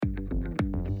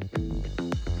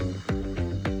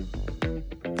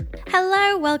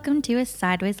Hello, welcome to a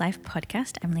Sideways Life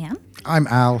podcast. I'm Leanne. I'm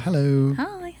Al. Hello.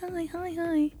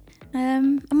 Hi.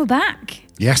 And we're back.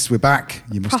 Yes, we're back.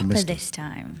 You must Proper have missed this us.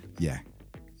 time. Yeah.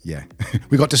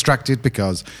 We got distracted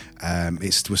because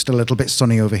we're still a little bit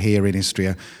sunny over here in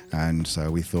Istria, and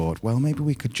so we thought, well, maybe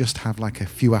we could just have like a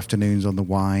few afternoons on the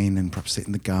wine and perhaps sit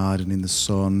in the garden in the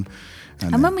sun.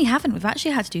 And when we haven't, we've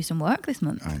actually had to do some work this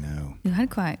month. I know. We've had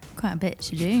quite a bit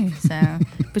to do. So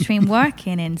between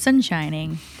working and sun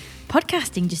shining,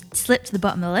 podcasting just slipped to the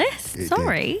bottom of the list.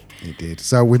 Sorry. It did.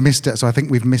 So we missed it. So I think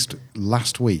we've missed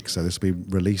last week. So this will be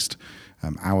released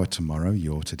our tomorrow,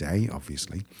 your today,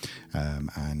 obviously.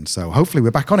 And so hopefully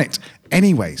we're back on it.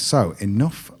 Anyway, so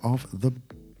enough of the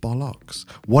bollocks.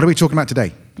 What are we talking about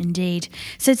today? Indeed.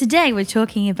 So today we're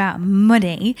talking about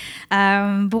money.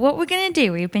 But what we're going to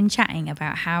do, we've been chatting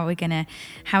about how we're going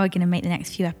to make the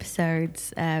next few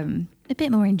episodes a bit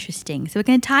more interesting. So we're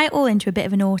going to tie it all into a bit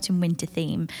of an autumn-winter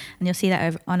theme, and you'll see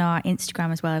that on our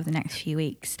Instagram as well over the next few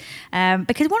weeks.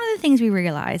 Because one of the things we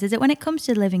realise is that when it comes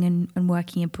to living and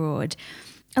working abroad,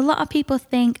 a lot of people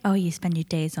think, oh, you spend your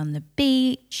days on the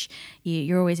beach,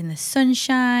 you're always in the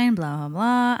sunshine, blah, blah,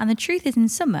 blah. And the truth is in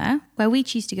summer, where we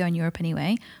choose to go in Europe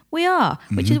anyway, we are,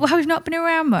 which is why we've not been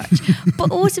around much.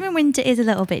 But autumn and winter is a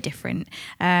little bit different.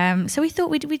 So we thought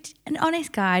we'd an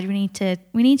honest guide. We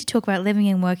need to talk about living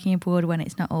and working abroad when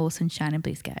it's not all sunshine and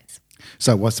blue skies.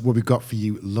 So what we've got for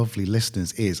you lovely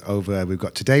listeners is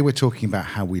today we're talking about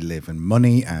how we live and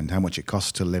money and how much it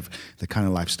costs to live the kind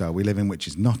of lifestyle we live in, which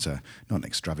is not an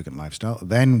extravagant lifestyle.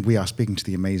 Then we are speaking to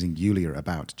the amazing Yulia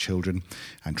about children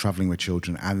and traveling with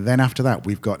children. And then after that,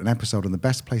 we've got an episode on the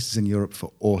best places in Europe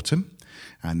for autumn.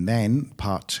 And then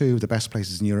part 2, the best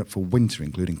places in Europe for winter,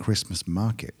 including Christmas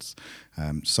markets.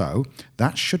 So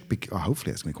that should be,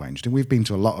 hopefully it's going to be quite interesting. We've been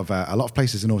to a lot of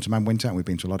places in autumn and winter, and we've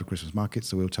been to a lot of Christmas markets.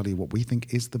 So we'll tell you what we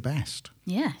think is the best.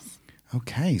 Yes.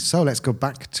 Okay, so let's go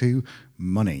back to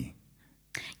money.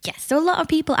 Yes, so a lot of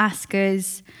people ask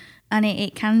us, and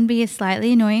it can be a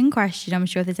slightly annoying question. I'm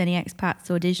sure if there's any expats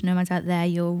or digital nomads out there,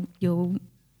 you'll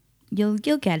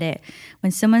get it.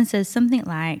 When someone says something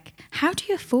like, how do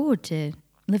you afford to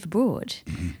live abroad?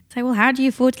 Say, well, how do you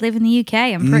afford to live in the UK?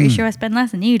 I'm pretty sure I spend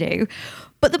less than you do.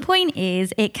 But the point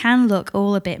is, it can look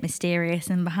all a bit mysterious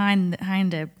and behind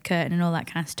a curtain and all that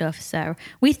kind of stuff. So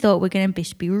we thought we're going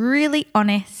to be really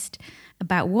honest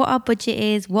about what our budget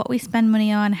is, what we spend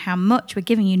money on, how much. We're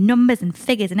giving you numbers and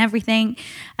figures and everything,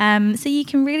 so you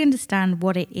can really understand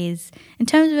what it is in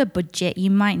terms of a budget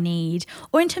you might need,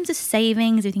 or in terms of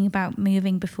savings, if you think about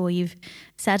moving before you've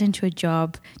settled into a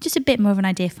job, just a bit more of an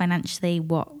idea financially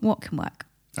what can work.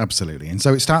 Absolutely. And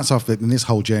so it starts off, and this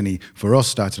whole journey for us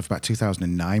started off about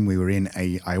 2009. We were in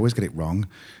I always get it wrong.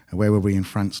 Where were we in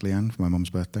France, Leanne, for my mum's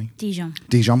birthday?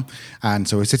 Dijon. And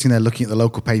so we're sitting there looking at the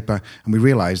local paper, and we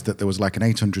realised that there was like an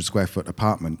 800 square foot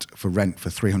apartment for rent for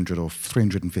 300 or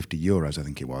 350 euros, I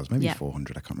think it was. Maybe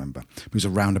 400, I can't remember. It was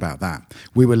around about that.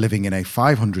 We were living in a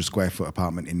 500 square foot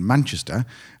apartment in Manchester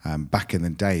back in the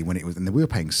day when it was, and we were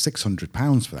paying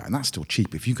 £600 for that. And that's still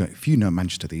cheap. If you know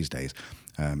Manchester these days,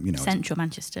 Central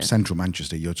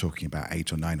Manchester, you're talking about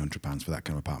 £800 or £900 for that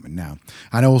kind of apartment now.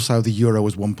 And also the euro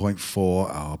was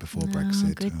 1.4 before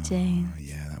Brexit. Good days.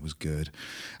 Yeah, that was good.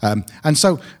 And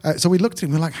so we looked at it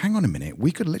and we were like, hang on a minute,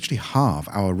 we could literally halve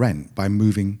our rent by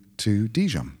moving to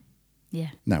Dijon.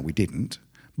 Yeah. No, we didn't.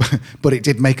 But it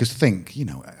did make us think,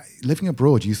 living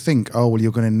abroad, you think, oh, well,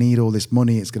 you're going to need all this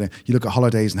money. You look at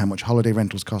holidays and how much holiday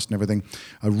rentals cost and everything.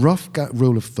 A rough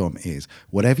rule of thumb is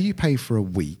whatever you pay for a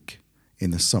week in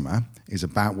the summer is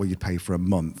about what you'd pay for a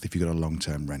month if you got a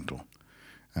long-term rental.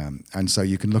 And so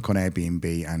you can look on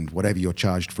Airbnb, and whatever you're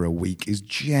charged for a week is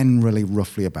generally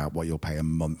roughly about what you'll pay a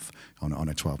month on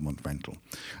a 12-month rental.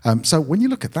 So when you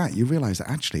look at that, you realise that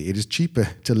actually it is cheaper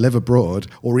to live abroad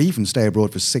or even stay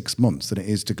abroad for 6 months than it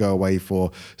is to go away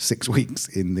for 6 weeks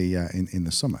in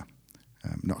the summer.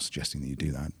 Not suggesting that you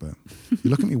do that, but you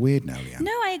look at me weird now, Leanne.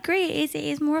 No, I agree. It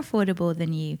is more affordable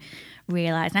than you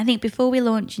realise. And I think before we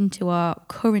launch into our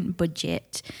current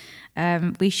budget,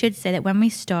 we should say that when we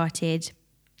started,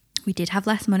 we did have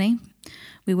less money.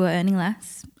 We were earning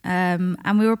less.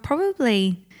 And we were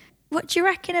probably, what do you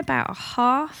reckon, about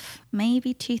half,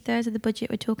 maybe 2/3 of the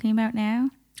budget we're talking about now?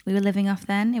 We were living off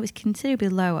then. It was considerably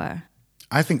lower.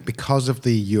 I think because of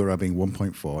the euro being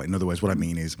 1.4, in other words, what I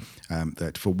mean is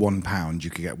that for £1 you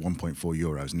could get 1.4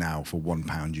 euros. Now for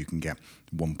 £1 you can get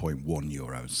 1.1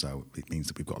 euros. So it means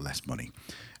that we've got less money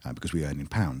because we earn in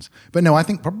pounds. But no, I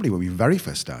think probably when we very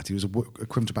first started, it was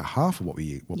equivalent to about half of what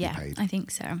we paid. Yeah, I think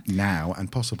so. Now,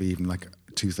 and possibly even like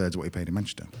 2/3 of what we paid in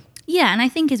Manchester. Yeah, and I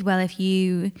think as well, if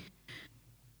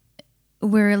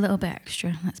We're a little bit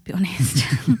extra, let's be honest.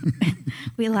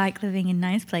 We like living in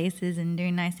nice places and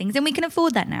doing nice things, and we can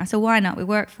afford that now. So why not? We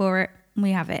work for it,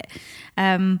 we have it.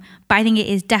 But I think it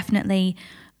is definitely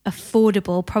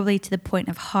affordable, probably to the point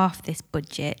of half this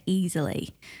budget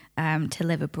easily, to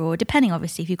live abroad. Depending,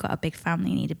 obviously, if you've got a big family,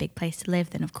 you need a big place to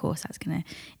live, then of course that's going to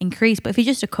increase. But if you're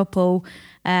just a couple,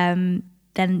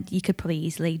 then you could probably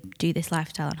easily do this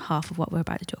lifestyle on half of what we're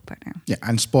about to talk about now. Yeah,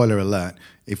 and spoiler alert,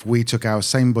 if we took our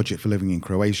same budget for living in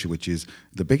Croatia, which is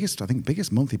the biggest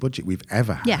monthly budget we've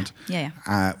ever had,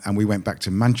 and we went back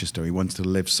to Manchester, we wanted to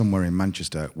live somewhere in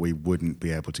Manchester, we wouldn't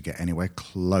be able to get anywhere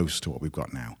close to what we've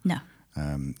got now. No.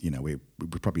 We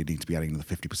probably need to be adding another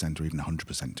 50% or even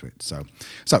 100% to it. So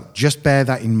just bear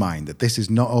that in mind, that this is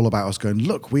not all about us going,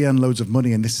 look, we earn loads of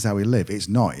money and this is how we live. It's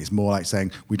not. It's more like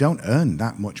saying we don't earn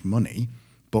that much money,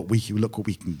 but we look what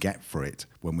we can get for it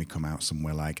when we come out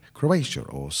somewhere like Croatia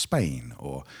or Spain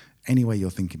or anywhere you're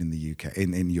thinking in the UK,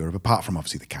 in Europe, apart from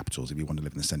obviously the capitals. If you want to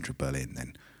live in the centre of Berlin,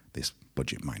 then this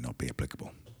budget might not be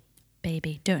applicable.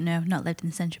 Baby, don't know. Not lived in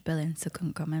the centre of Berlin, so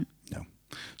couldn't comment. No.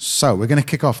 So we're going to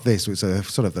kick off this with a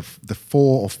sort of the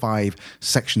 4 or 5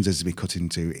 sections as we cut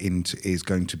into is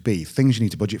going to be things you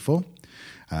need to budget for,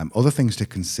 other things to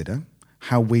consider,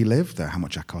 how we live, how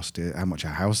much our cost is, how much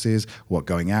our house is, what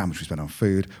going out, how much we spend on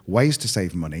food, ways to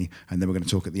save money, and then we're going to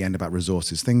talk at the end about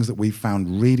resources, things that we've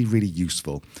found really, really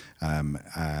useful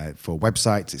for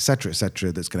websites,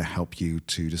 etc., that's going to help you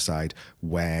to decide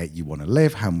where you want to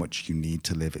live, how much you need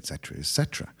to live, etc.,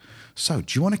 etc. So,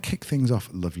 do you want to kick things off,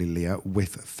 lovely Leah,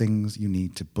 with things you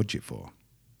need to budget for?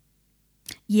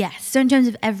 Yes. So in terms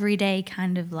of everyday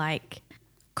kind of like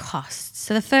costs.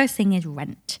 So the first thing is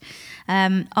rent.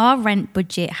 Our rent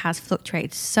budget has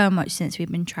fluctuated so much since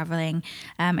we've been traveling.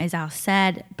 As Al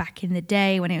said, back in the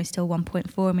day when it was still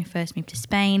 1.4 when we first moved to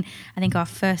Spain, I think our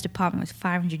first apartment was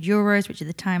 €500, which at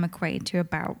the time equated to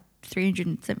about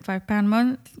 £375 a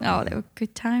month. Oh, they were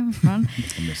good times, man.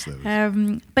 I miss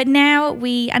those. But now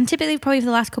and typically probably for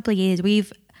the last couple of years,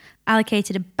 we've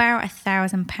allocated about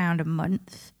 £1,000 a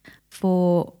month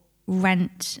for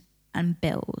rent and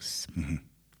bills. Mm-hmm.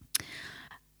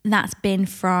 That's been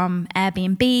from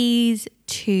Airbnbs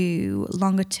to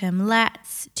longer term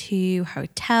lets to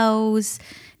hotels.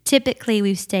 Typically,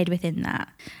 we've stayed within that.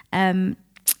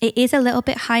 It is a little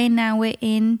bit higher now. We're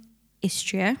in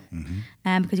Istria,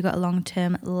 because we've got a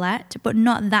long-term let, but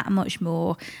not that much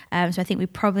more. So I think we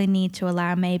probably need to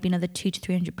allow maybe another £200 to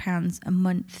 £300 a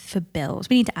month for bills.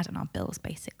 We need to add on our bills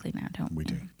basically now, don't we? We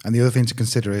do. And the other thing to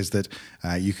consider is that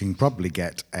you can probably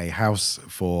get a house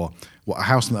a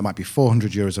house that might be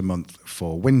 €400 a month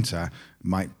for winter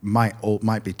might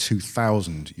be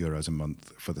 €2,000 a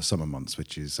month for the summer months,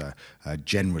 which is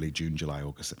generally June, July,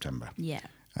 August, September. Yeah.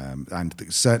 And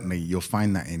certainly you'll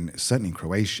find that certainly in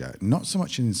Croatia, not so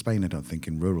much in Spain, I don't think,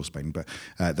 in rural Spain, but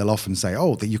they'll often say,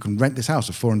 that you can rent this house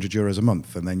for €400 a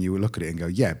month. And then you look at it and go,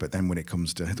 yeah, but then when it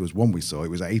comes to, there was one we saw, it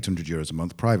was €800 a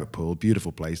month, private pool,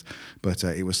 beautiful place, but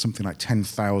it was something like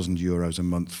 €10,000 a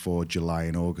month for July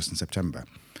and August and September.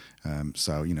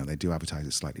 So, they do advertise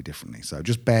it slightly differently. So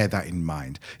just bear that in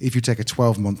mind. If you take a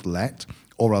 12-month let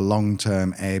or a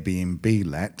long-term Airbnb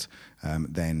let,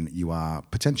 then you are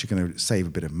potentially going to save a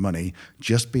bit of money.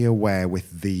 Just be aware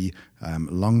with the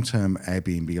long-term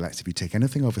Airbnb lets, if you take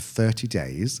anything over 30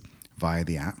 days via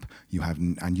the app,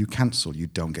 and you cancel, you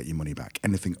don't get your money back.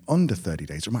 Anything under 30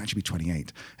 days, it might actually be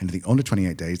 28. Anything under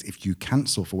 28 days, if you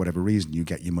cancel for whatever reason, you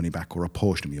get your money back or a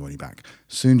portion of your money back.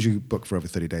 As soon as you book for over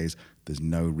 30 days, there's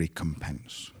no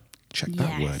recompense. Check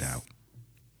that word out.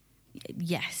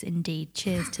 Yes, indeed.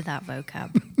 Cheers to that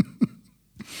vocab.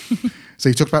 So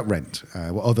you talked about rent.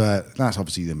 That's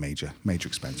obviously the major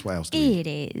expense. What else It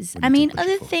is. I mean,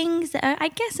 other things that I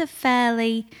guess are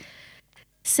fairly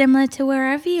similar to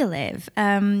wherever you live.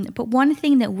 But one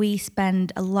thing that we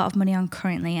spend a lot of money on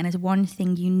currently, and is one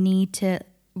thing you need to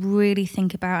really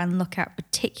think about and look at,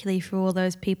 particularly for all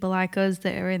those people like us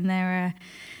that are in their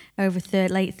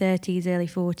late 30s, early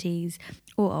 40s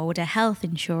or older, health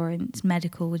insurance,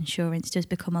 medical insurance does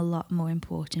become a lot more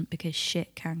important because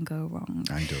shit can go wrong.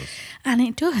 And it does. And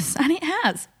it does. And it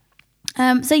has.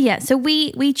 So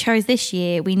we chose this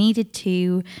year, we needed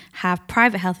to have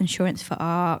private health insurance for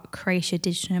our Croatia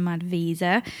digital nomad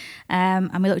visa.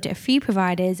 And we looked at a few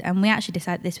providers, and we actually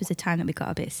decided this was the time that we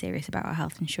got a bit serious about our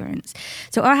health insurance.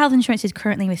 So our health insurance is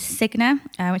currently with Cigna,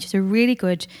 which is a really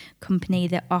good company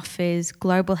that offers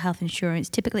global health insurance,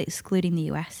 typically excluding the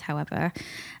US, however,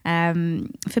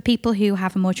 for people who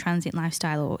have a more transient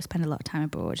lifestyle or spend a lot of time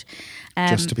abroad.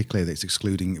 Just to be clear, that it's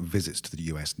excluding visits to the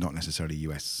US, not necessarily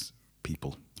US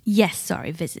people. Yes,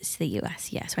 sorry, visits to the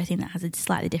US. Yes, so I think that has a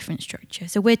slightly different structure.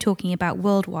 So we're talking about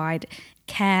worldwide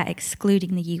care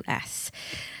excluding the US.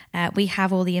 We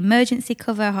have all the emergency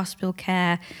cover, hospital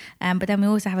care, but then we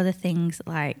also have other things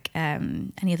like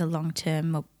any other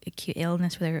long-term or acute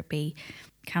illness, whether it be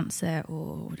cancer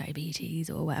or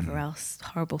diabetes or whatever else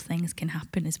horrible things can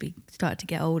happen as we start to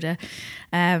get older.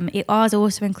 Ours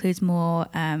also includes more...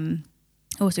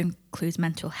 also includes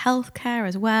mental health care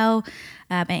as well.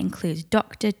 It includes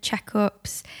doctor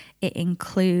checkups. It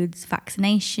includes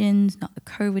vaccinations, not the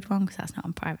COVID one because that's not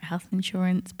on private health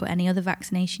insurance, but any other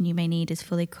vaccination you may need is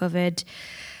fully covered.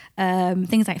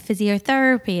 Things like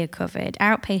physiotherapy are covered,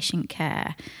 outpatient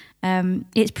care.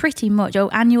 It's pretty much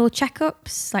annual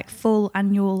checkups, like full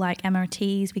annual like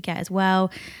MRTs we get as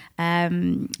well.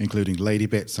 Including lady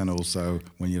bits and also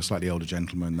when you're a slightly older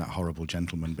gentleman, that horrible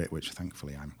gentleman bit, which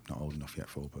thankfully I'm not old enough yet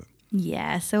for, but...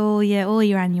 Yeah, so all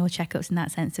your annual checkups in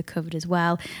that sense are covered as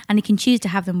well. And you can choose to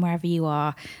have them wherever you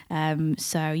are.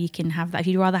 So you can have that. If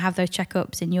you'd rather have those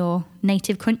checkups in your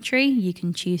native country, you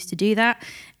can choose to do that.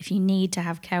 If you need to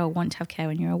have care or want to have care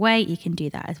when you're away, you can do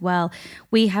that as well.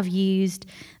 We have used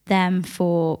them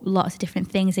for lots of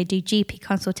different things. They do GP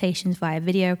consultations via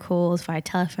video calls, via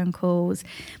telephone calls.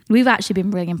 We've actually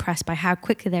been really impressed by how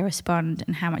quickly they respond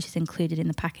and how much is included in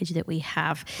the package that we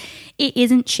have. It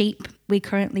isn't cheap. We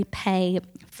currently pay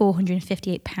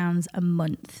 £458 a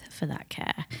month for that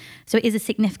care. So it is a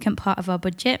significant part of our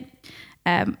budget.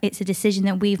 It's a decision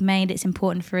that we've made. It's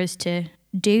important for us to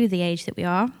do the age that we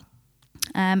are.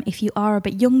 If you are a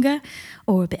bit younger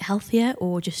or a bit healthier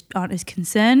or just aren't as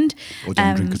concerned. Or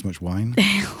don't drink as much wine.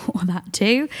 Or that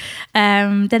too.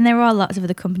 Then there are lots of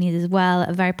other companies as well.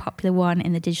 A very popular one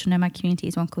in the digital nomad community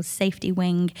is one called Safety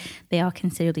Wing. They are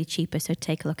considerably cheaper, so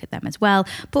take a look at them as well.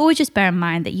 But always just bear in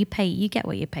mind that you get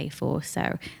what you pay for.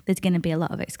 So there's going to be a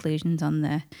lot of exclusions on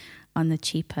the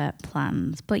cheaper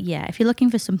plans. But yeah, if you're looking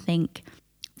for something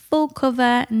full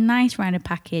cover, nice rounded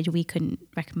package, we couldn't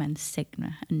recommend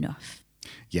Cigna enough.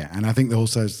 Yeah, and I think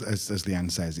also, as Leanne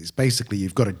says, it's basically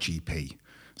you've got a GP.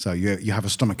 So you have a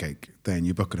stomachache, then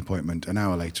you book an appointment. An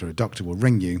hour later, a doctor will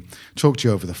ring you, talk to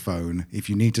you over the phone. If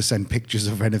you need to send pictures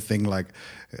of anything like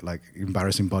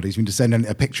embarrassing bodies, you need to send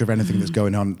a picture of anything that's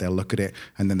going on, they'll look at it,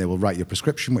 and then they will write your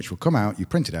prescription, which will come out, you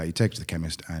print it out, you take it to the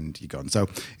chemist, and you're gone. So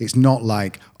it's not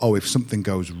like, if something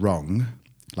goes wrong,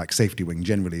 like Safety Wing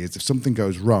generally is, if something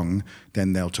goes wrong,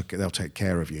 then they'll take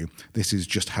care of you. This is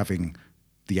just having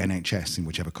the NHS in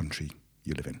whichever country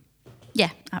you live in. Yeah,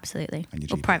 absolutely.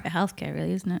 Or private healthcare,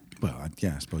 really, isn't it? Well, I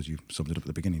suppose you summed it up at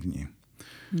the beginning, didn't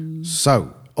you?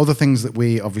 So, other things that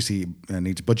we obviously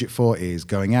need to budget for is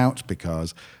going out,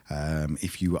 because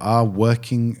if you're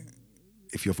working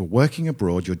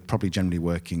abroad, you're probably generally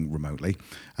working remotely.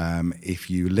 If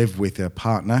you live with a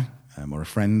partner or a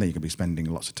friend that you're going to be spending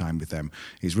lots of time with them,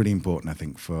 it's really important, I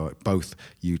think, for both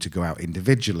you to go out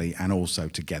individually and also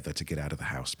together to get out of the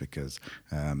house, because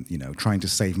trying to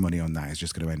save money on that is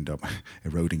just going to end up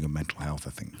eroding your mental health,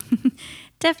 I think.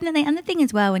 Definitely. And the thing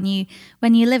as well, when you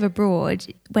live abroad,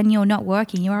 when you're not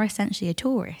working, you are essentially a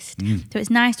tourist. So it's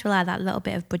nice to allow that little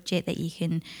bit of budget that you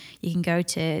can go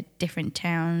to different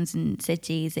towns and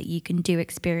cities, that you can do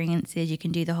experiences, you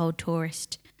can do the whole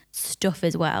tourist stuff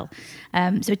as well.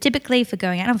 So typically for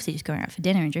going out, obviously just going out for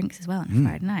dinner and drinks as well on a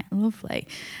Friday night, lovely.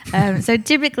 So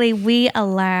typically we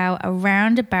allow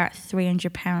around about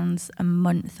 £300 a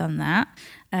month on that.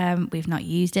 We've not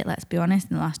used it, let's be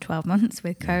honest, in the last 12 months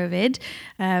with COVID,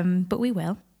 but we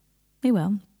will.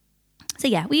 So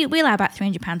yeah, we allow about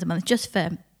 £300 a month just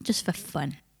for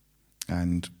fun.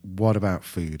 And what about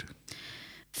food?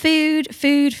 Food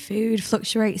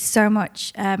fluctuates so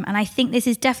much. And I think this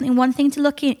is definitely one thing to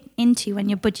look into when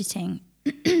you're budgeting.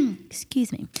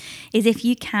 Excuse me, is if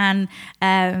you can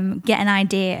get an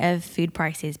idea of food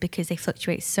prices, because they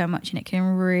fluctuate so much and it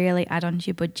can really add on to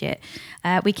your budget.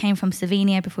 We came from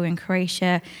Slovenia before we were in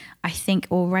Croatia. I think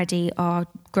already our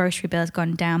grocery bill has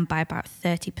gone down by about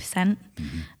 30%.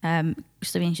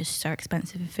 Slovenia is just so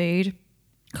expensive for food.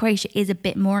 Croatia is a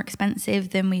bit more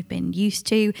expensive than we've been used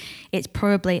to. It's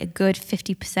probably a good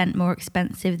 50% more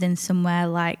expensive than somewhere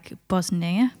like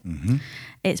Bosnia.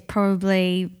 It's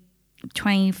probably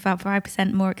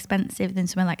 25% more expensive than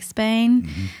somewhere like Spain.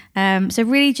 So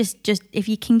really just if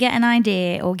you can get an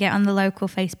idea or get on the local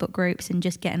Facebook groups and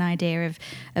just get an idea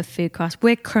of food costs,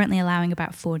 we're currently allowing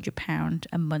about £400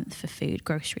 a month for food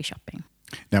grocery shopping.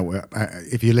 Now,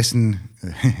 if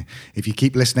you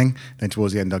keep listening, then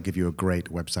towards the end, I'll give you a great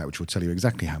website which will tell you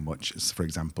exactly how much, for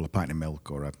example, a pint of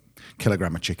milk or a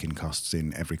kilogram of chicken costs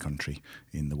in every country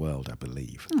in the world, I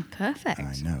believe. Oh, perfect.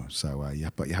 I know. So,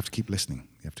 but you have to keep listening.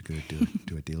 You have to go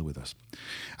do a deal with us.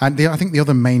 And I think the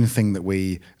other main thing that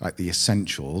we, like the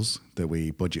essentials that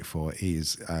we budget for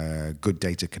is good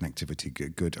data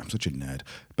connectivity, good, I'm such a nerd,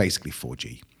 basically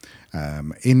 4G.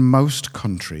 In most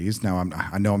countries, now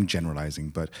I know I'm generalizing,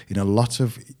 but in a lot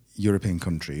of European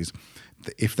countries,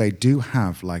 if they do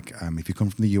have, like, if you come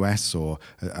from the US or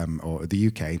the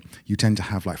UK, you tend to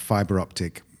have like fiber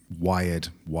optic wired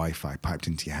Wi-Fi piped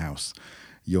into your house.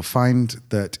 You'll find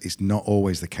that it's not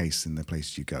always the case in the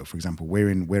places you go. For example,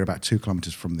 we're about 2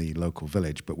 kilometers from the local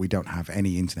village, but we don't have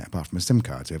any internet apart from a SIM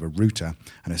card. So we have a router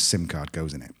and a SIM card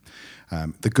goes in it.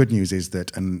 The good news is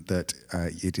that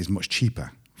it is much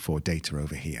cheaper for data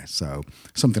over here. So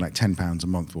something like £10 a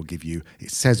month will give you,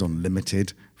 it says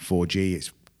unlimited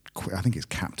 4G. I think it's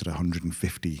capped at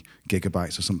 150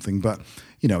 gigabytes or something, but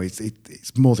you know,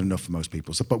 it's more than enough for most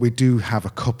people. So, but we do have a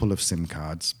couple of SIM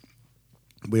cards.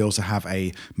 We also have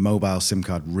a mobile SIM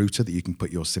card router that you can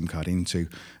put your SIM card into,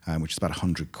 which is about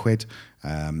 £100.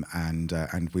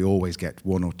 And we always get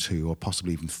 1 or 2 or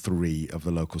possibly even 3 of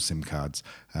the local SIM cards,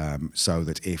 so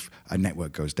that if a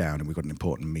network goes down and we've got an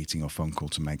important meeting or phone call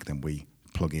to make, then we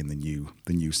plug in the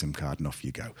new SIM card and off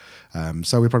you go.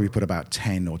 So we probably put about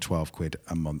 10 or 12 quid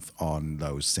a month on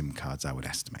those SIM cards, I would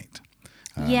estimate.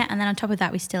 Yeah, and then on top of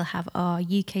that, we still have our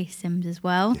UK SIMs as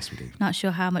well. Yes, we do. Not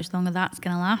sure how much longer that's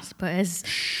going to last, but as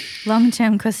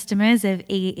long-term customers of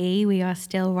EE, we are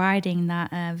still riding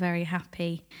that very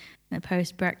happy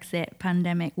post-Brexit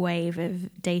pandemic wave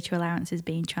of data allowances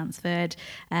being transferred.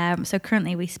 So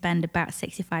currently we spend about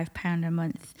 £65 a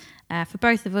month for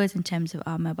both of us in terms of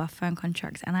our mobile phone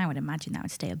contracts, and I would imagine that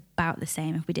would stay about the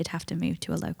same if we did have to move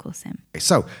to a local SIM.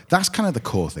 So that's kind of the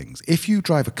core things. If you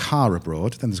drive a car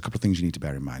abroad, then there's a couple of things you need to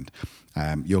bear in mind.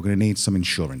 You're going to need some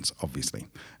insurance, obviously.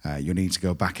 You'll need to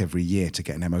go back every year to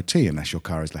get an MOT unless your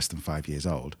car is less than 5 years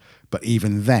old. But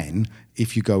even then,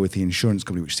 if you go with the insurance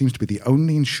company, which seems to be the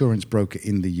only insurance broker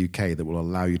in the UK that will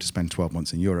allow you to spend 12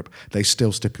 months in Europe, they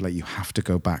still stipulate you have to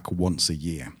go back once a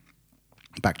year.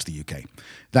 Back to the UK.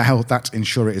 That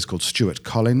insurer is called Stuart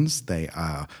Collins. They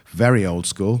are very old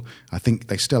school. I think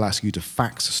they still ask you to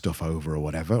fax stuff over or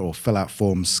whatever, or fill out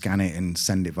forms, scan it, and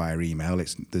send it via email.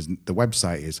 The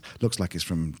website looks like it's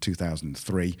from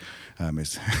 2003.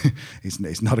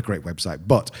 It's not a great website,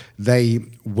 but they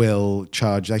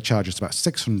charge us about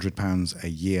 £600 a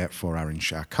year for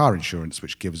our car insurance,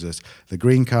 which gives us the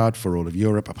green card for all of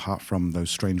Europe, apart from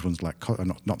those strange ones like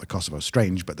not the Kosovo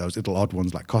strange, but those little odd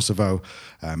ones like Kosovo.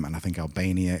 And I think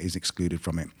Albania is excluded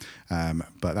from it.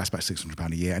 But that's about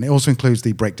 £600 a year. And it also includes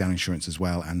the breakdown insurance as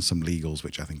well and some legals,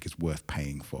 which I think is worth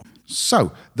paying for.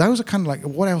 So those are kind of like,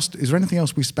 what else? Is there anything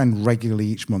else we spend regularly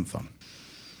each month on?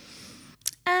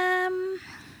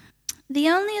 The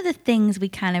only other things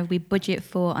we budget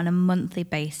for on a monthly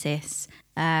basis,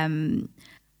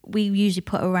 we usually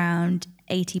put around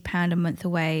 £80 a month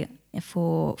away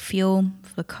for fuel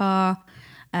for the car.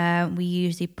 We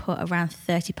usually put around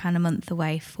 £30 a month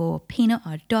away for Peanut,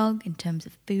 our dog, in terms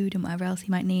of food and whatever else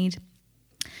he might need.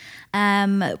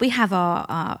 We have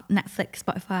our Netflix,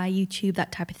 Spotify, YouTube,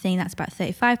 that type of thing. That's about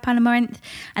 £35 a month.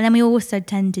 And then we also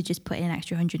tend to just put in an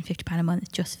extra £150 a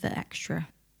month just for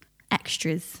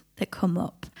extras that come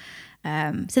up.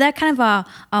 So they're kind of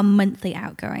our monthly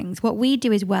outgoings. What we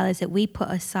do as well is that we put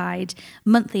aside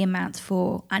monthly amounts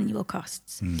for annual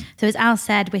costs. So as Al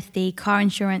said, with the car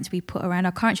insurance, we put around,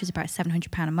 our car insurance is about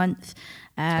 £700 a month.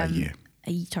 A year.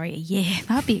 A year.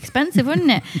 That'd be expensive, wouldn't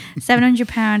it?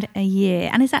 £700 a year.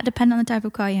 And is that dependent on the type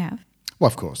of car you have? Well,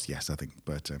 of course, yes, I think.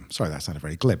 But sorry, that sounded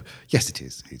very glib. Yes, it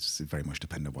is. It's very much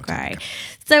dependent on what. Right.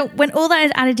 So when all that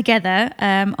is added together,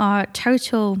 our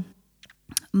total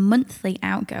monthly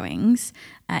outgoings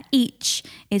each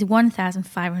is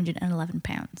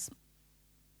 £1,511.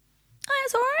 Oh,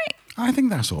 that's all right. I think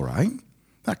that's all right.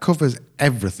 That covers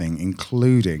everything,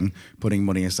 including putting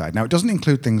money aside. Now, it doesn't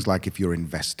include things like if you're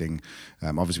investing.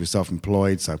 Obviously, we're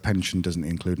self-employed, so pension doesn't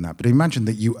include in that. But imagine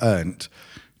that you earned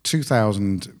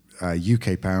 2,000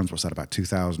 UK pounds. What's that, about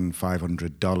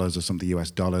 $2,500 or something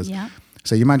US dollars? Yeah.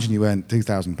 So you imagine you earned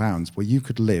 £2,000. Well, you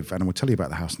could live, and I will tell you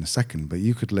about the house in a second, but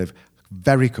you could live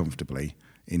very comfortably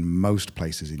in most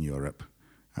places in Europe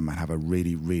and might have a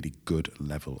really, really good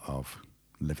level of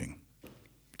living,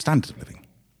 standard of living.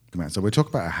 So we'll talk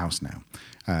about our house now.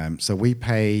 So we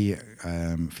pay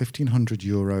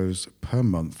 €1,500 per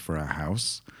month for our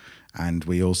house, And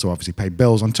we also obviously pay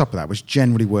bills on top of that, which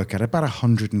generally work out about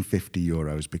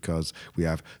 €150 because we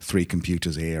have 3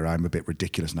 computers here. I'm a bit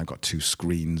ridiculous and I've got 2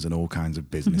 screens and all kinds of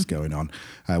business going on.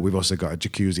 We've also got a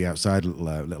jacuzzi outside, a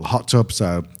little hot tub,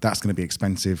 so that's going to be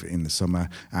expensive in the summer.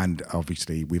 And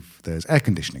obviously there's air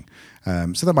conditioning.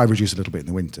 So that might reduce a little bit in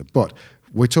the winter. But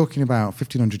we're talking about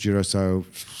 €1,500. So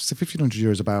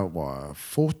 €1,500 about what,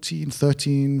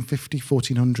 1350,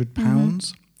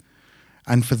 £1,400.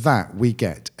 And for that, we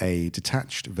get a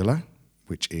detached villa,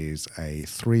 which is a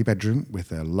 3-bedroom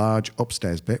with a large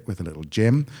upstairs bit with a little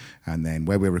gym. And then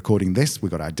where we're recording this,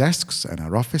 we've got our desks and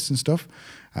our office and stuff.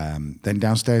 Then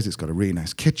downstairs, it's got a really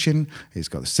nice kitchen. It's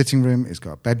got a sitting room. It's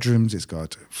got bedrooms. It's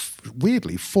got,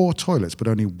 weirdly, 4 toilets, but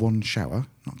only 1 shower.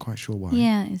 Not quite sure why.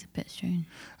 Yeah, it's a bit strange.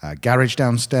 Garage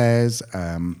downstairs.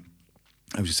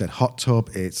 As you said, hot tub.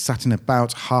 It's sat in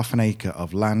about half an acre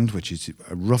of land, which is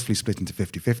roughly split into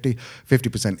 50-50.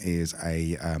 50% is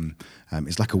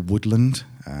it's like a woodland,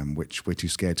 which we're too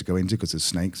scared to go into because there's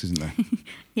snakes, isn't there?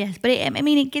 Yes, but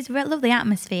it gives a lovely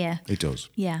atmosphere. It does.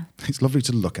 Yeah. It's lovely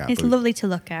to look at. It's lovely to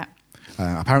look at.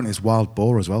 Apparently, it's wild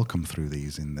boar as well come through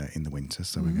these in the winter,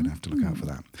 so we're going to have to look out for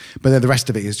that. But then the rest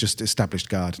of it is just established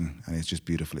garden, and it's just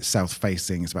beautiful. It's south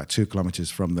facing. It's about 2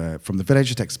 kilometres from the village.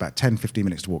 It takes about 10-15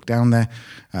 minutes to walk down there.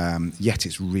 Yet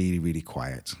it's really, really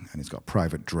quiet, and it's got a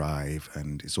private drive,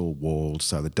 and it's all walled,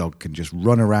 so the dog can just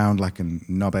run around like a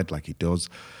knobhead, like he does,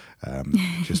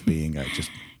 just being just.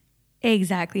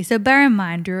 Exactly. So bear in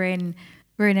mind, we're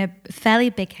in a fairly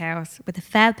big house with a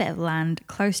fair bit of land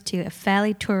close to a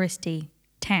fairly touristy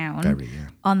town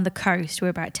on the coast. We're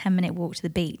about a 10-minute walk to the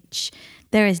beach.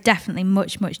 There is definitely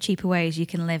much, much cheaper ways you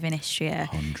can live in Istria.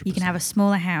 100%. You can have a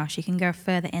smaller house. You can go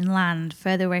further inland,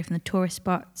 further away from the tourist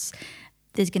spots.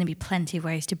 There's going to be plenty of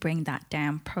ways to bring that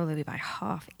down, probably by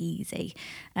half easy.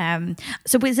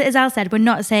 So as Al said, we're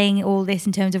not saying all this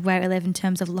in terms of where we live, in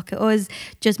terms of look at us,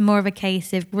 just more of a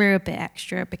case of we're a bit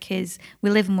extra because we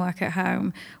live and work at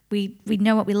home. We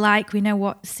know what we like. We know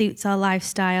what suits our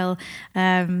lifestyle.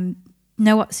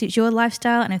 Know what suits your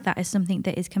lifestyle, and if that is something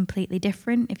that is completely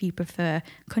different, if you prefer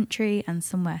country and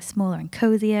somewhere smaller and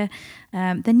cozier,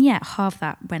 then yeah, half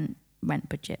that rent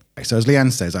budget. So as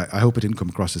Leanne says, I hope it didn't come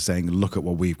across as saying, look at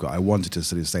what we've got. I wanted to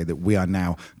sort of say that we are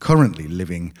now currently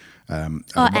living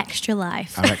our extra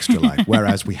life. Our extra life.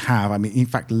 Whereas we have, in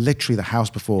fact, literally the house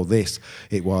before this,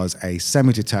 it was a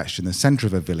semi-detached in the centre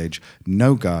of a village,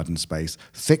 no garden space,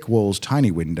 thick walls, tiny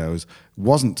windows,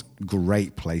 wasn't a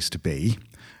great place to be.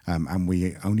 And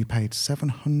we only paid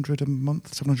 £700 a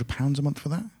month for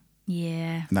that.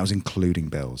 Yeah. And that was including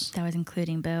bills.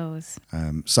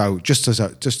 So just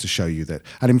to show you that.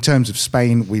 And in terms of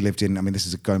Spain, we lived in, this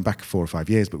is going back 4 or 5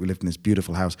 years, but we lived in this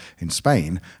beautiful house in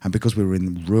Spain. And because we were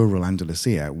in rural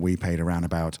Andalusia, we paid around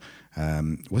about,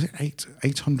 was it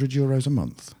 €800 a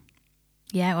month?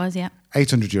 Yeah, it was, yeah.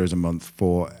 €800 a month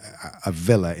for a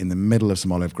villa in the middle of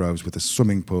some olive groves with a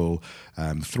swimming pool,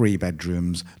 3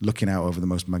 bedrooms, looking out over the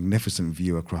most magnificent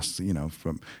view across,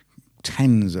 from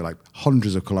tens or like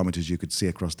hundreds of kilometres you could see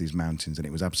across these mountains, and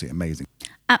it was absolutely amazing.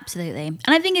 Absolutely. And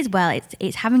I think as well,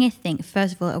 it's having a think,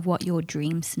 first of all, of what your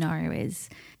dream scenario is.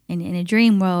 In a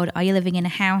dream world, are you living in a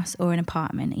house or an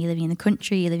apartment? Are you living in the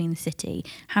country? Are you living in the city?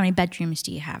 How many bedrooms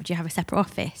do you have? Do you have a separate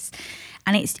office?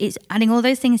 And it's adding all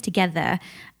those things together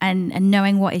and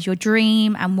knowing what is your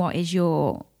dream and what is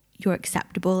your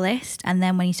acceptable list. And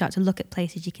then when you start to look at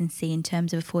places, you can see in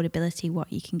terms of affordability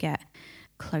what you can get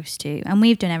close to. And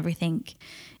we've done everything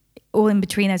all in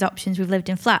between those options. We've lived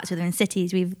in flats, we've lived in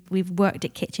cities, we've worked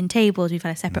at kitchen tables, we've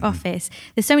had a separate office.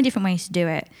 There's so many different ways to do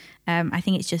it. I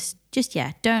think it's just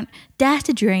don't dare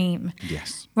to dream.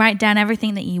 Yes. Write down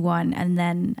everything that you want and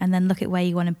then look at where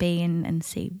you want to be and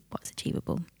see what's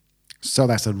achievable. So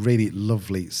that's a really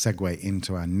lovely segue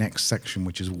into our next section,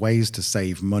 which is ways to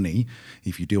save money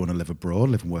if you do want to live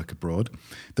and work abroad.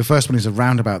 The first one is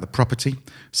around about the property.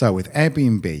 So with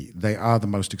Airbnb, they are the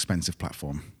most expensive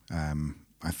platform,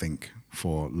 I think,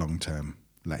 for long-term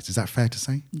lets. Is that fair to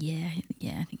say? Yeah,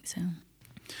 I think so.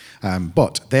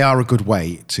 But they are a good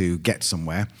way to get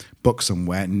somewhere, book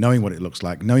somewhere, knowing what it looks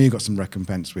like, knowing you've got some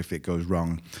recompense if it goes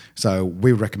wrong. So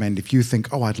we recommend if you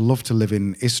think, I'd love to live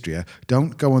in Istria,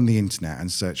 don't go on the internet and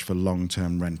search for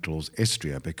long-term rentals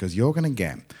Istria, because you're going to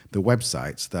get the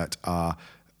websites that are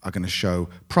going to show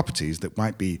properties that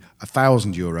might be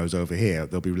 €1,000 over here.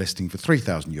 They'll be listing for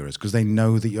 €3,000 because they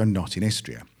know that you're not in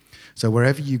Istria. So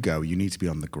wherever you go, you need to be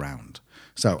on the ground.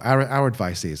 So our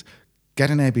advice is, get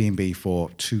an Airbnb for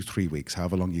 2-3 weeks,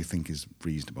 however long you think is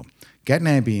reasonable. Get an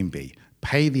Airbnb,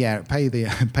 pay the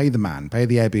Airbnb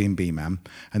man,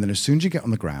 and then as soon as you get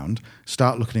on the ground,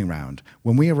 start looking around.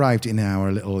 When we arrived in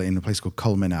a place called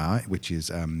Colmenar, which is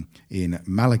in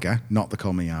Malaga, not the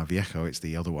Colmenar Viejo, it's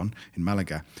the other one in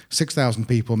Malaga, 6,000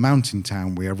 people, mountain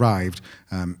town. We arrived.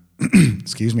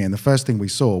 Excuse me, and the first thing we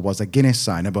saw was a Guinness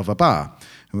sign above a bar.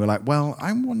 And we were like, well,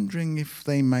 I'm wondering if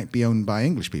they might be owned by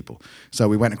English people. So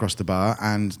we went across the bar,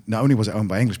 and not only was it owned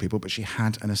by English people, but she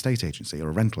had an estate agency or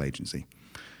a rental agency.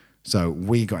 So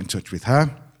we got in touch with her.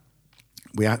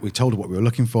 We told her what we were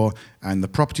looking for, and the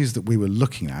properties that we were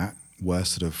looking at were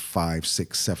sort of 500,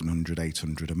 600, 700,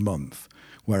 800 a month.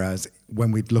 Whereas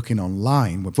when we'd looking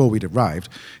online, before we'd arrived,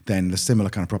 then the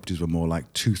similar kind of properties were more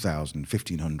like 2,000,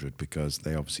 1,500, because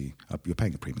they obviously, you're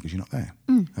paying a premium because you're not there.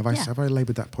 Have I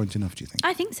laboured that point enough, do you think?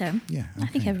 I think so. Yeah. Okay. I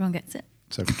think everyone gets it.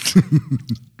 So,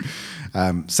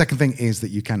 second thing is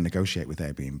that you can negotiate with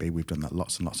Airbnb. We've done that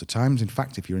lots and lots of times. In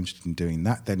fact, if you're interested in doing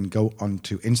that, then go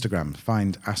onto Instagram,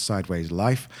 find Ask Sideways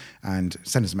Life, and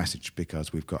send us a message,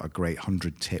 because we've got a great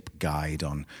 100-tip guide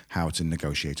on how to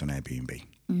negotiate on Airbnb.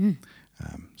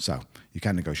 So you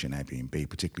can negotiate an Airbnb,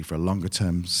 particularly for a longer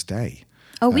term stay.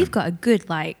 Oh, we've got a good,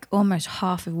 almost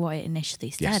half of what it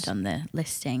initially said Yes. on the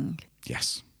listing.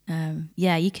 Yes.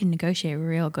 Yeah, you can negotiate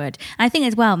real good. And I think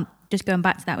as well, just going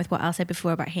back to that with what Al said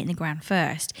before about hitting the ground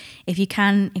first, if you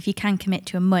can commit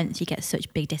to a month, you get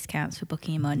such big discounts for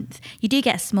booking a month. You do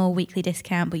get a small weekly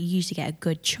discount, but you usually get a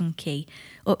good chunky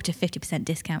up to 50%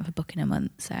 discount for booking a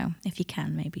month. So if you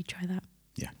can, maybe try that.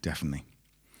 Yeah, definitely.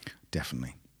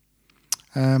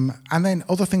 And then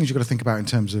other things you've got to think about in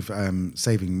terms of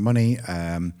saving money.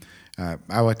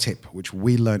 Our tip, which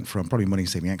we learned from probably Money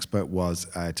Saving Expert, was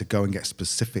to go and get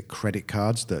specific credit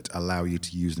cards that allow you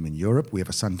to use them in Europe. We have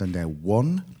a Santander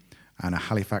One and a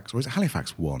Halifax, or is it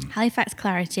Halifax One? Halifax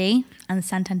Clarity and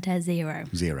Santander Zero.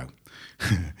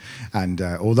 And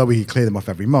although we clear them off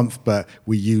every month, but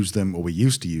we use them, or we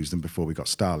used to use them before we got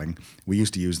Starling, we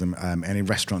used to use them and in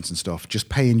restaurants and stuff, just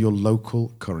pay in your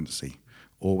local currency.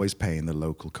 Always pay in the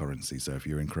local currency. So if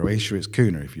you're in Croatia, it's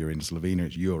kuna. If you're in Slovenia,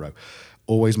 it's euro.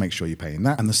 Always make sure you're paying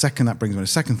that. And the second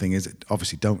thing is,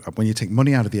 obviously, when you take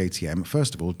money out of the ATM,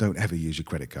 first of all, don't ever use your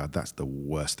credit card. That's the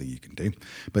worst thing you can do.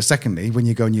 But secondly, when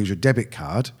you go and use your debit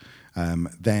card,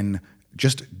 then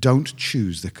just don't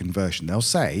choose the conversion. They'll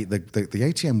say, the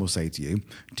ATM will say to you,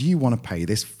 do you want to pay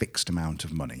this fixed amount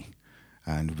of money?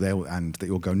 And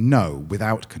you'll go, no,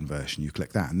 without conversion. You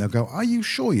click that, and they'll go, are you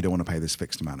sure you don't want to pay this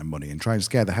fixed amount of money? And try and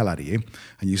scare the hell out of you,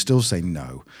 and you still say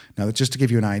no. Now, just to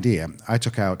give you an idea, I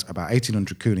took out about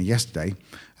 1,800 kuna yesterday,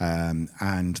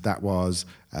 and that was,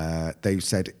 they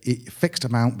said fixed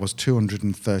amount was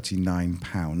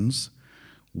 £239.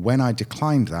 When I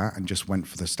declined that and just went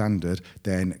for the standard,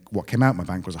 then what came out of my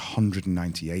bank was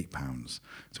 £198.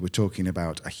 So we're talking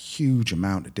about a huge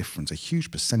amount of difference, a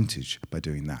huge percentage by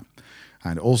doing that.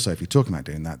 And also, if you're talking about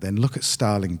doing that, then look at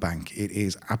Starling Bank. It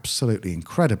is absolutely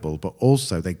incredible, but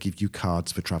also they give you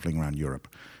cards for traveling around Europe.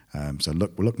 So we'll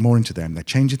look more into them. They're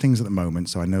changing things at the moment,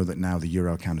 so I know that now the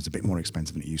euro account is a bit more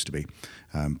expensive than it used to be,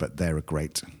 but they're a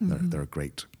great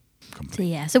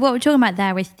company. So what we're talking about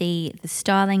there with the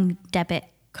Starling debit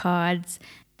cards,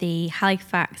 the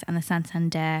Halifax and the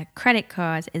Santander credit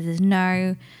cards, is there's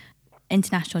no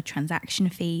international transaction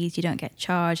fees. You don't get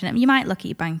charged. And you might look at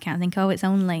your bank account and think, oh, it's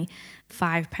only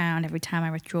 £5 every time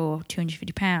I withdraw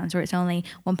 £250, or it's only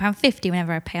 £1.50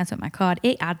 whenever I pay on my card.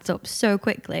 It adds up so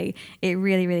quickly. It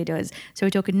really, really does. So we're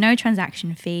talking no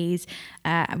transaction fees,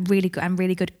 really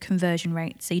good conversion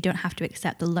rates. So you don't have to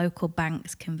accept the local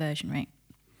bank's conversion rate.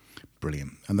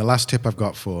 Brilliant. And the last tip I've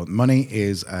got for money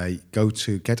is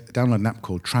download an app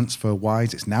called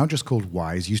TransferWise. It's now just called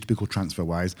Wise. It used to be called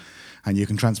TransferWise. And you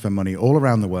can transfer money all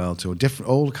around the world to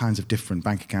all kinds of different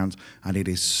bank accounts. And it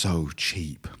is so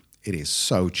cheap. It is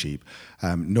so cheap.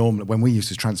 Normally, when we used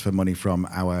to transfer money from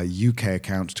our UK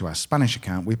account to our Spanish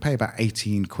account, we pay about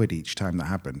 18 quid each time that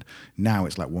happened. Now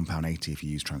it's like £1.80 if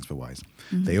you use TransferWise.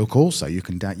 Mm-hmm. They also, you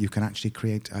can actually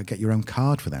get your own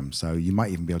card for them. So you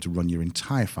might even be able to run your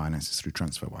entire finances through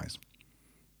TransferWise.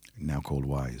 Now called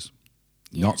Wise.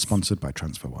 Yes. Not sponsored by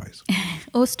TransferWise.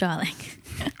 Or Starling.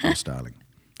 Or Starling.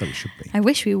 Though it should be. I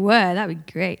wish we were. That would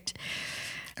be great.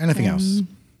 Anything else?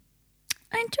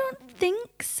 I don't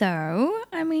think so.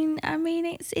 I mean,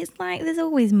 it's like there's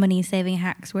always money saving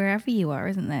hacks wherever you are,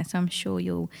 isn't there? So I'm sure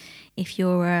if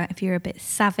you're a bit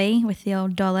savvy with the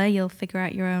old dollar, you'll figure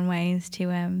out your own ways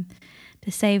to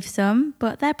save some.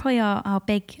 But they're probably our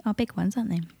big ones, aren't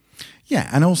they? Yeah,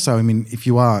 and also, I mean, if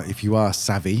you are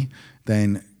savvy,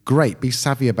 then great. Be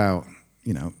savvy about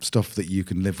stuff that you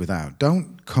can live without.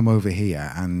 Don't come over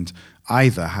here and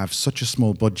either have such a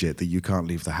small budget that you can't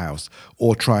leave the house,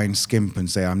 or try and skimp and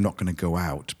say, I'm not going to go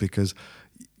out, because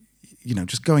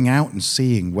just going out and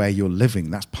seeing where you're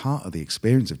living, that's part of the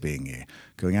experience of being here.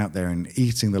 Going out there and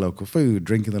eating the local food,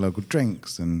 drinking the local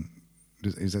drinks. And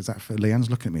is that for Leanne's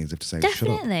looking at me as if to say,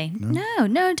 definitely. Shut up.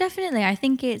 No, definitely. I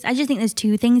just think there's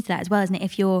two things to that as well, isn't it?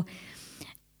 If you're,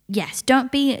 yes,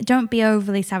 don't be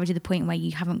overly savage to the point where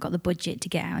you haven't got the budget to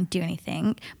get out and do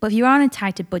anything. But if you're on a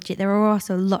tighter budget, there are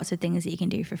also lots of things that you can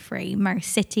do for free.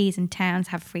 Most cities and towns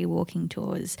have free walking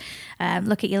tours.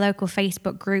 Look at your local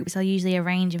Facebook groups. They'll usually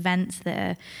arrange events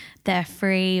that they're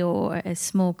free or at a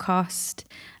small cost.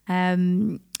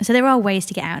 So there are ways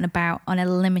to get out and about on a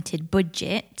limited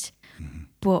budget,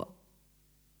 but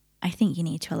I think you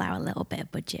need to allow a little bit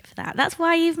of budget for that. That's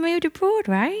why you've moved abroad,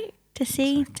 right? To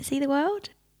see the world.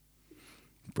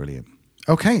 Brilliant.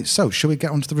 Okay, so shall we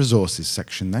get onto the resources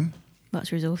section then?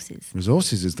 What's resources?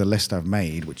 Resources is the list I've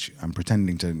made, which I'm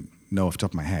pretending to know off the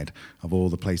top of my head, of all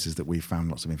the places that we've found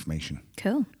lots of information.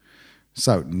 Cool.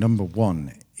 So number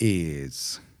 1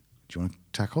 is, do you want to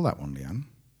tackle that one, Leanne?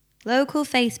 Local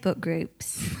Facebook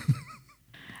groups.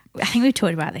 I think we've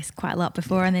talked about this quite a lot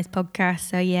before on this podcast.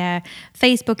 So yeah,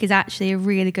 Facebook is actually a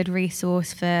really good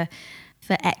resource for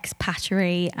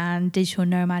expatry and digital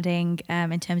nomading,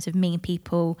 in terms of meeting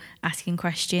people, asking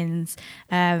questions,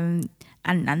 and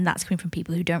that's coming from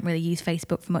people who don't really use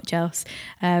Facebook for much else.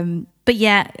 But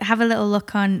yeah, have a little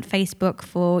look on Facebook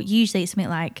for, usually it's something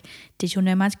like Digital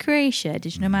Nomads Croatia,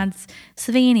 Digital Nomads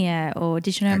Slovenia, or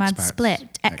Digital Nomads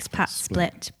Expat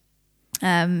Split.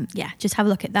 Just have a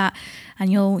look at that, and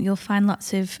you'll find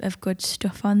lots of good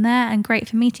stuff on there, and great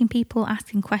for meeting people,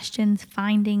 asking questions,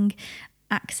 finding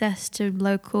access to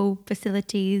local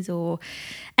facilities, or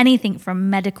anything from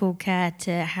medical care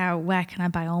to where can I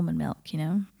buy almond milk,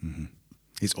 Mm-hmm.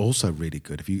 It's also really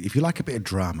good if you like a bit of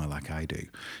drama like I do.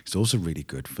 It's also really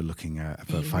good for looking at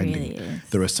finding really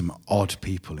there are some odd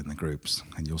people in the groups,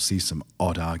 and you'll see some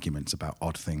odd arguments about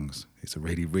odd things. It's a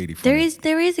really, really fun.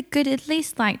 There is a good, at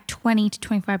least like 20 to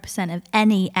 25% of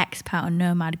any expat or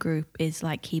nomad group is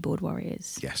like keyboard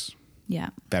warriors. Yes. Yeah.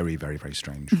 Very, very, very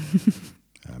strange.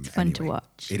 It's fun to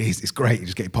watch. It is. It's great. You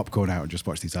just get your popcorn out and just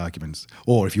watch these arguments.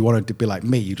 Or if you wanted to be like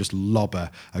me, you just lob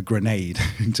a grenade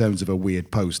in terms of a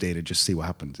weird post in and just see what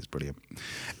happens. It's brilliant.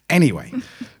 Anyway,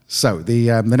 so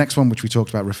the next one, which we talked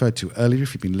about, referred to earlier,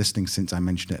 if you've been listening since I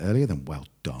mentioned it earlier, then well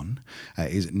done,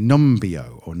 is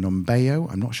Numbeo or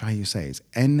Numbeo. I'm not sure how you say it. It's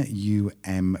numbeo.com.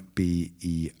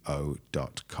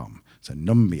 So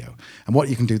Numbeo. And what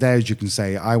you can do there is you can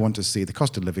say, I want to see the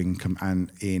cost of living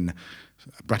in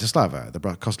Bratislava, the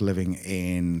cost of living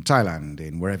in Thailand,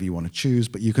 in wherever you want to choose,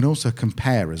 but you can also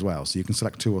compare as well. So you can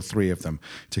select 2 or 3 of them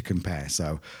to compare.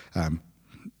 So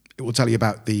it will tell you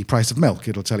about the price of milk.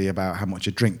 It'll tell you about how much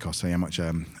a drink costs, how much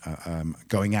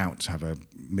going out to have a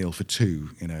meal for 2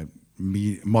 in a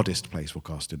modest place will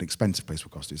cost, an expensive place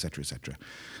will cost, etc., etc.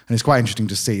 And it's quite interesting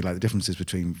to see like the differences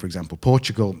between, for example,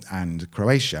 Portugal and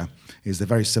Croatia. Is they're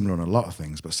very similar on a lot of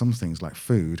things, but some things like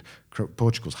food,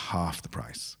 Portugal's half the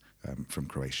price from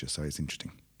Croatia, so it's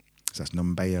interesting. So that's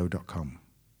numbeo.com.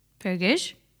 Very good.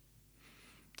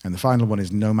 And the final one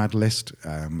is Nomad List.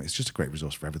 It's just a great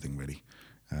resource for everything, really.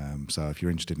 So if you're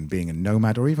interested in being a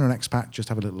nomad or even an expat, just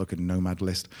have a little look at Nomad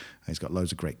List. It's got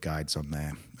loads of great guides on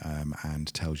there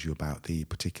and tells you about the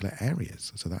particular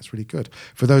areas. So that's really good.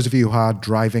 For those of you who are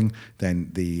driving,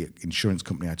 then the insurance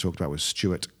company I talked about was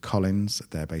Stuart Collins.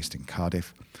 They're based in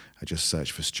Cardiff. Just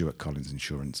search for Stuart Collins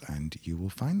Insurance and you will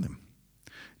find them.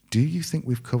 Do you think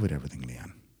we've covered everything,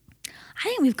 Leanne? I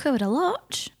think we've covered a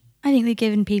lot. I think we've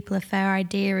given people a fair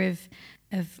idea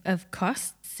of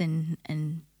costs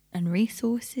and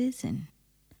resources, and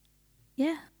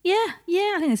yeah.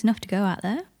 I think there's enough to go out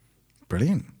there.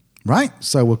 Brilliant. Right,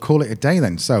 so we'll call it a day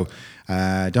then. So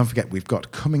don't forget, we've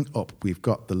got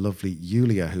the lovely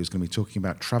Yulia, who's going to be talking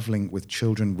about traveling with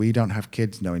children. We don't have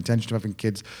kids, no intention of having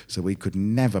kids, so we could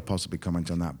never possibly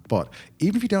comment on that. But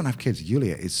even if you don't have kids,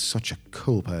 Yulia is such a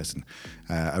cool person.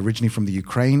 Originally from the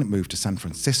Ukraine, moved to San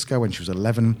Francisco when she was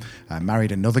 11,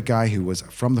 married another guy who was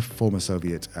from the former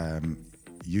Soviet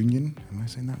Union. Am I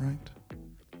saying that right?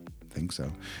 I think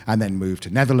so. And then moved to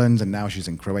Netherlands, and now she's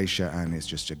in Croatia, and it's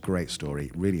just a great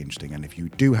story, really interesting. And if you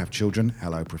do have children,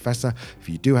 hello, Professor. If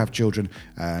you do have children,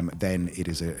 then it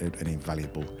is an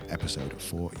invaluable episode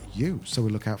for you. So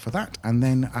we'll look out for that. And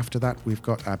then after that, we've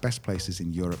got our best places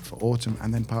in Europe for autumn,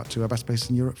 and then part 2, our best places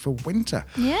in Europe for winter.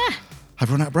 Yeah. I've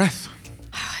run out of breath.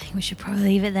 I think we should probably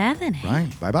leave it there then. Right.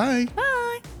 Bye-bye.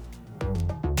 Bye.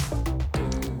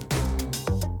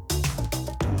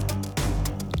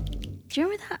 Do you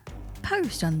remember that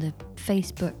post on the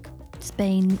Facebook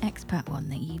Spain expat one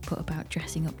that you put about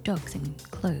dressing up dogs in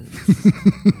clothes?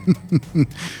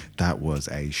 That was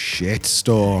a shit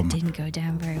storm. Didn't go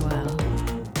down very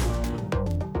well.